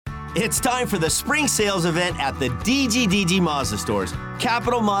It's time for the spring sales event at the DGDG Mazda stores.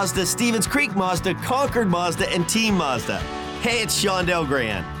 Capital Mazda, Stevens Creek Mazda, Concord Mazda, and Team Mazda. Hey, it's Shondell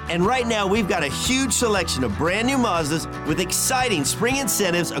Grand. And right now, we've got a huge selection of brand new Mazdas with exciting spring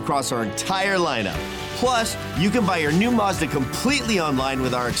incentives across our entire lineup. Plus, you can buy your new Mazda completely online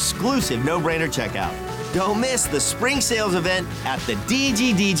with our exclusive no-brainer checkout. Don't miss the spring sales event at the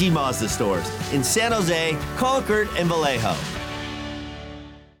DGDG Mazda stores in San Jose, Concord, and Vallejo.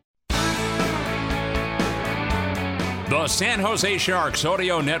 The San Jose Sharks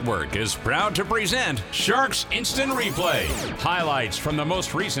Audio Network is proud to present Sharks Instant Replay. Highlights from the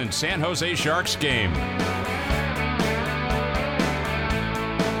most recent San Jose Sharks game.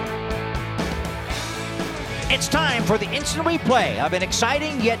 It's time for the instant replay of an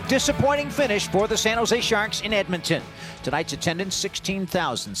exciting yet disappointing finish for the San Jose Sharks in Edmonton. Tonight's attendance,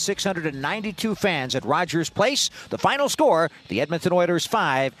 16,692 fans at Rogers Place. The final score, the Edmonton Oilers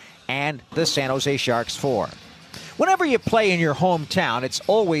 5 and the San Jose Sharks 4. Whenever you play in your hometown, it's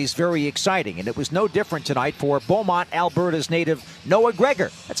always very exciting, and it was no different tonight for Beaumont, Alberta's native Noah Gregor.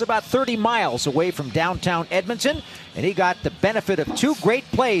 That's about 30 miles away from downtown Edmonton, and he got the benefit of two great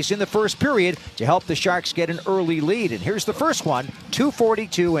plays in the first period to help the Sharks get an early lead. And here's the first one,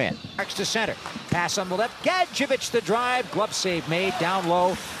 2:42 in. Sharks to center. Pass on the left. Gadjevich the drive. Glove save made down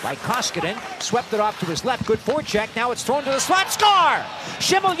low by Koskinen. Swept it off to his left. Good forecheck. Now it's thrown to the slot. Score!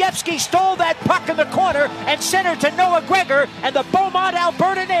 Shimolyevsky stole that puck in the corner and centered to Noah Gregor, and the Beaumont,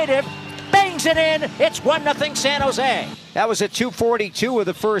 Alberta native bangs it in. It's 1-0 San Jose. That was at 2:42 of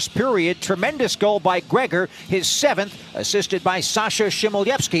the first period. Tremendous goal by Gregor, his seventh, assisted by Sasha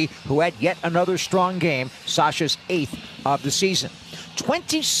Shimolyevsky, who had yet another strong game, Sasha's 8th of the season.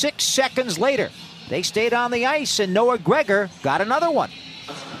 26 seconds later, they stayed on the ice, and Noah Gregor got another one.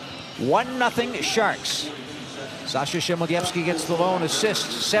 1-0 Sharks. Sasha Shimolyevsky gets the lone assist.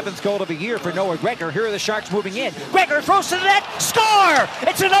 7th goal of the year for Noah Gregor. Here are the Sharks moving in. Gregor throws to the net. Score!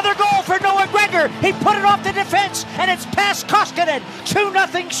 It's another goal for Noah Gregor. He put it off the defense, and it's past Koskinen.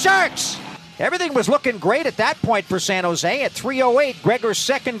 2-0 Sharks. Everything was looking great at that point for San Jose. At 3:08, Gregor's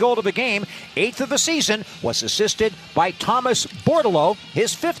second goal of the game, 8th of the season, was assisted by Thomas Bordeleau,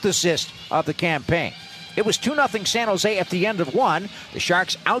 his 5th assist of the campaign. It was 2-0 San Jose at the end of one. The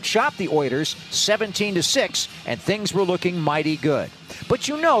Sharks outshot the Oilers 17-6, and things were looking mighty good. But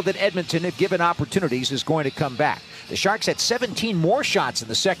you know that Edmonton, if given opportunities, is going to come back. The Sharks had 17 more shots in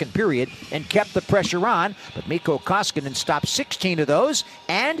the second period and kept the pressure on, but Mikko Koskinen stopped 16 of those,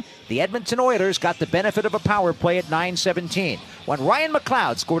 and the Edmonton Oilers got the benefit of a power play at 9:17, when Ryan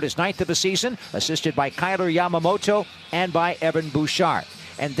McLeod scored his 9th of the season, assisted by Kyler Yamamoto and by Evan Bouchard.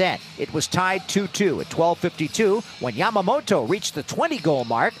 And then it was tied 2-2 at 12:52 when Yamamoto reached the 20-goal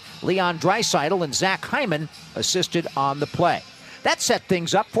mark. Leon Draisaitl and Zach Hyman assisted on the play. That set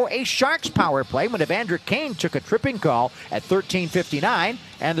things up for a Sharks power play when Evander Kane took a tripping call at 13:59.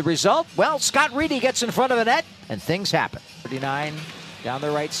 And the result, well, Scott Reedy gets in front of the net, and things happen. 39 down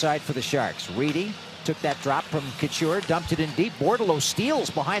the right side for the Sharks. Reedy took that drop from Couture, dumped it in deep. Bordeleau steals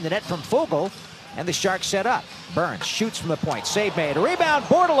behind the net from Foegele, and the Sharks set up. Burns shoots from the point. Save made. A rebound.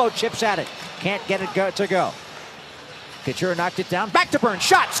 Bordeleau chips at it. Can't get it to go. Couture knocked it down. Back to Burns.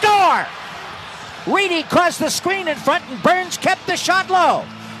 Shot. Score! Reedy caused the screen in front, and Burns kept the shot low.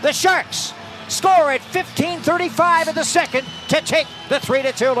 The Sharks score at 15:35 in the second to take the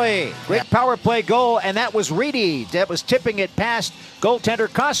 3-2 lead. Great power play goal, and that was Reedy. That was tipping it past goaltender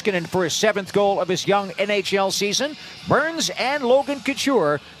Koskinen for his 7th goal of his young NHL season. Burns and Logan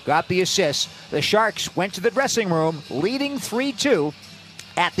Couture got the assists. The Sharks went to the dressing room leading 3-2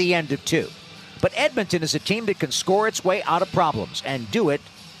 at the end of 2. But Edmonton is a team that can score its way out of problems, and do it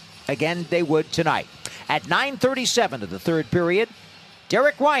again they would tonight. At 9:37 of the third period,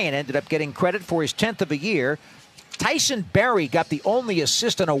 Derek Ryan ended up getting credit for his 10th of the year. Tyson Barrie got the only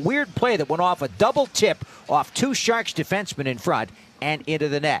assist on a weird play that went off a double tip off 2 Sharks defensemen in front and into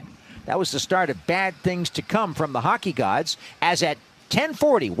the net. That was the start of bad things to come from the hockey gods, as at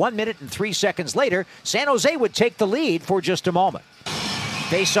 10:40, 1 minute and 3 seconds later, San Jose would take the lead for just a moment.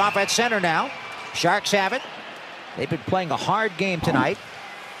 Face off at center now. Sharks have it. They've been playing a hard game tonight.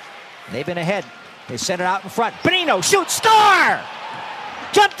 They've been ahead. They sent it out in front. Bonino shoots, score!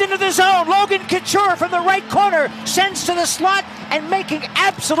 Jumped into the zone. Logan Couture from the right corner sends to the slot, and making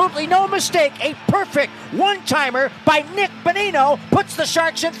absolutely no mistake, a perfect one-timer by Nick Bonino puts the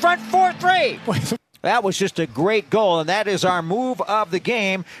Sharks in front 4-3. That was just a great goal, and that is our move of the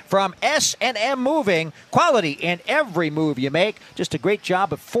game from S&M Moving. Quality in every move you make. Just a great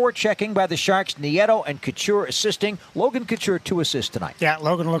job of forechecking by the Sharks. Nieto and Couture assisting. Logan Couture 2 assists tonight. Yeah,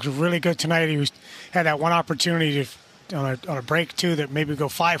 Logan looks really good tonight. He had that one opportunity to a break too that maybe go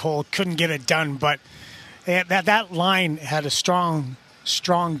 5-hole, couldn't get it done. But that line had a strong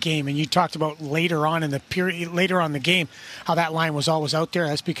game, and you talked about later on in the game how that line was always out there.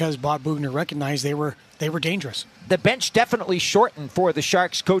 That's because Bob Boughner recognized they were dangerous. The bench definitely shortened for the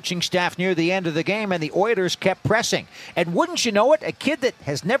Sharks coaching staff near the end of the game, and the Oilers kept pressing. And wouldn't you know it, a kid that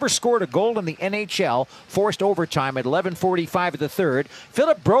has never scored a goal in the NHL forced overtime at 11:45 of the third.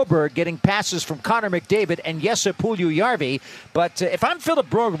 Philip Broberg getting passes from Connor McDavid and Jesse Puljujärvi. But if I'm Philip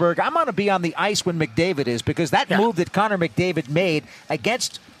Broberg, I'm going to be on the ice when McDavid is, because that move that Connor McDavid made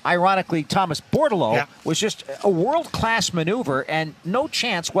against, ironically, Thomas Bordeleau was just a world-class maneuver, and no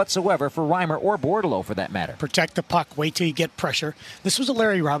chance whatsoever for Reimer or Bordeleau, for that matter. Protect the puck, wait till you get pressure. This was a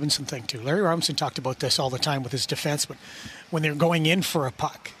Larry Robinson thing, too. Larry Robinson talked about this all the time with his defense, but when they're going in for a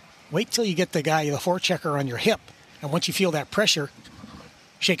puck, wait till you get the forechecker on your hip, and once you feel that pressure,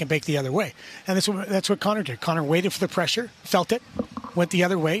 shake and bake the other way. And that's what Connor did. Connor waited for the pressure, felt it, went the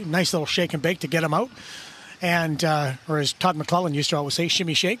other way, nice little shake and bake to get him out. And, or as Todd McClellan used to always say,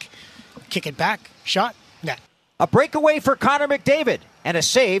 shimmy shake, kick it back, shot, net. A breakaway for Connor McDavid, and a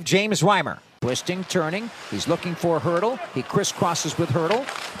save, James Reimer. Twisting, turning, he's looking for Hurdle. He crisscrosses with Hurdle.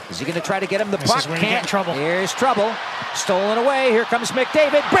 Is he going to try to get him the puck? This is when you get in trouble. Here's trouble. Stolen away. Here comes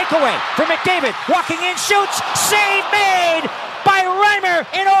McDavid. Breakaway for McDavid. Walking in, shoots. Save made by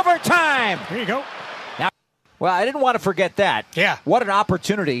Reimer in overtime. There you go. Well, I didn't want to forget that. Yeah. What an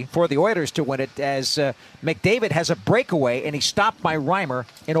opportunity for the Oilers to win it, as McDavid has a breakaway, and he's stopped by Reimer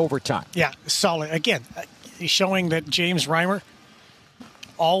in overtime. Yeah, solid. Again, he's showing that James Reimer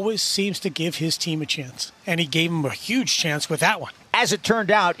always seems to give his team a chance. And he gave him a huge chance with that one. As it turned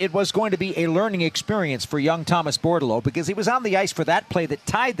out, it was going to be a learning experience for young Thomas Bordeleau, because he was on the ice for that play that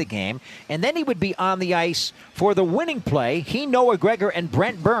tied the game, and then he would be on the ice for the winning play. He, Noah Gregor, and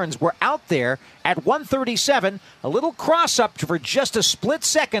Brent Burns were out there at 1:37, a little cross-up for just a split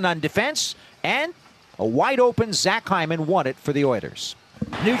second on defense, and a wide-open Zach Hyman won it for the Oilers.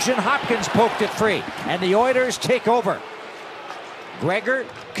 Nugent Hopkins poked it free, and the Oilers take over. Gregor,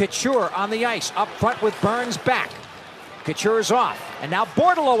 Couture on the ice, up front with Burns back. Couture's off, and now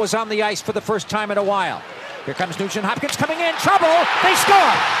Bordeleau is on the ice for the first time in a while. Here comes Nugent Hopkins coming in. Trouble! They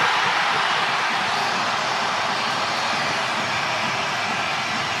score!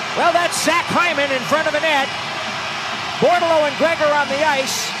 Well, that's Zach Hyman in front of the net. Bordeleau and Gregor on the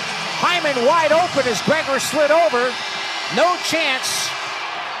ice. Hyman wide open as Gregor slid over. No chance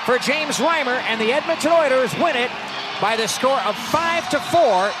for James Reimer, and the Edmonton Oilers win it by the score of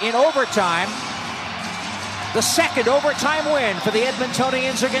 5-4 in overtime. The second overtime win for the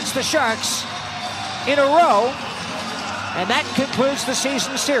Edmontonians against the Sharks in a row. And that concludes the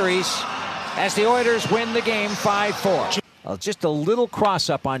season series as the Oilers win the game 5-4. Well, just a little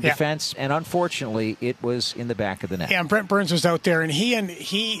cross-up on defense, and unfortunately, it was in the back of the net. Yeah, and Brent Burns was out there, and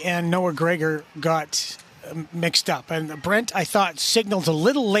he and Noah Gregor got mixed up. And Brent, I thought, signaled a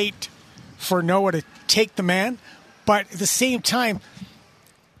little late for Noah to take the man, but at the same time,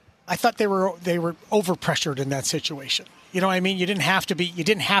 I thought they were overpressured in that situation. You know what I mean? You didn't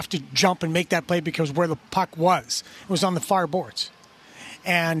have to jump and make that play because where the puck was. It was on the far boards.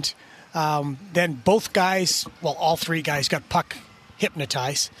 And then both guys, well, all three guys got puck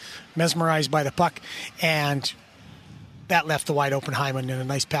hypnotized, mesmerized by the puck, and that left the wide open Hyman in a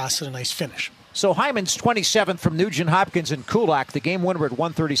nice pass and a nice finish. So Hyman's 27th from Nugent Hopkins and Kulak, the game winner at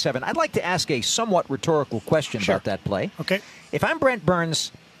 1:37. I'd like to ask a somewhat rhetorical question about that play. Okay. If I'm Brent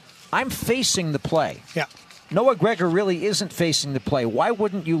Burns, I'm facing the play. Yeah. Noah Gregor really isn't facing the play. Why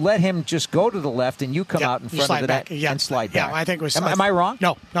wouldn't you let him just go to the left and you come out in front of the net and slide back? Yeah, I think it was. Am I wrong?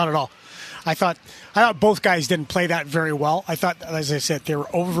 No, not at all. I thought both guys didn't play that very well. I thought, as I said, they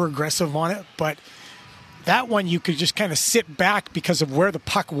were over-aggressive on it, but that one you could just kind of sit back because of where the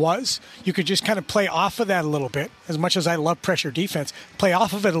puck was. You could just kind of play off of that a little bit. As much as I love pressure defense, play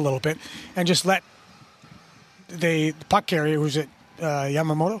off of it a little bit and just let the puck carrier, who's it,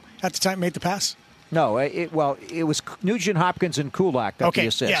 Yamamoto at the time, made the pass? No, it was Nugent Hopkins and Kulak got the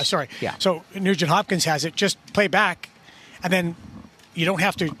assist. Yeah, sorry. Yeah. So Nugent Hopkins has it. Just play back, and then you don't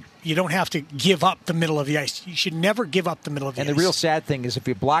have to give up the middle of the ice. You should never give up the middle of the ice. And the real sad thing is if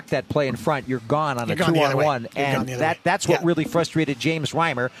you block that play in front, you're gone on a 2-on-1. And that's what really frustrated James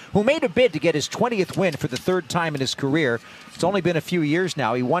Reimer, who made a bid to get his 20th win for the third time in his career. It's only been a few years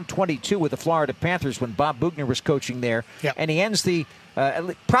now. He won 22 with the Florida Panthers when Bob Boughner was coaching there. Yep. And he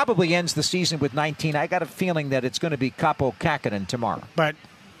probably ends the season with 19. I got a feeling that it's going to be Kaapo Kähkönen tomorrow. But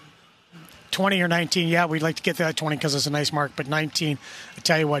 20 or 19, yeah, we'd like to get that 20 because it's a nice mark. But 19, I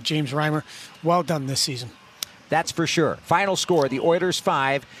tell you what, James Reimer, well done this season. That's for sure. Final score, the Oilers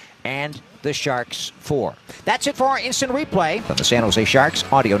 5 and the Sharks 4. That's it for our instant replay from the San Jose Sharks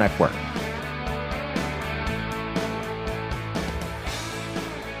Audio Network.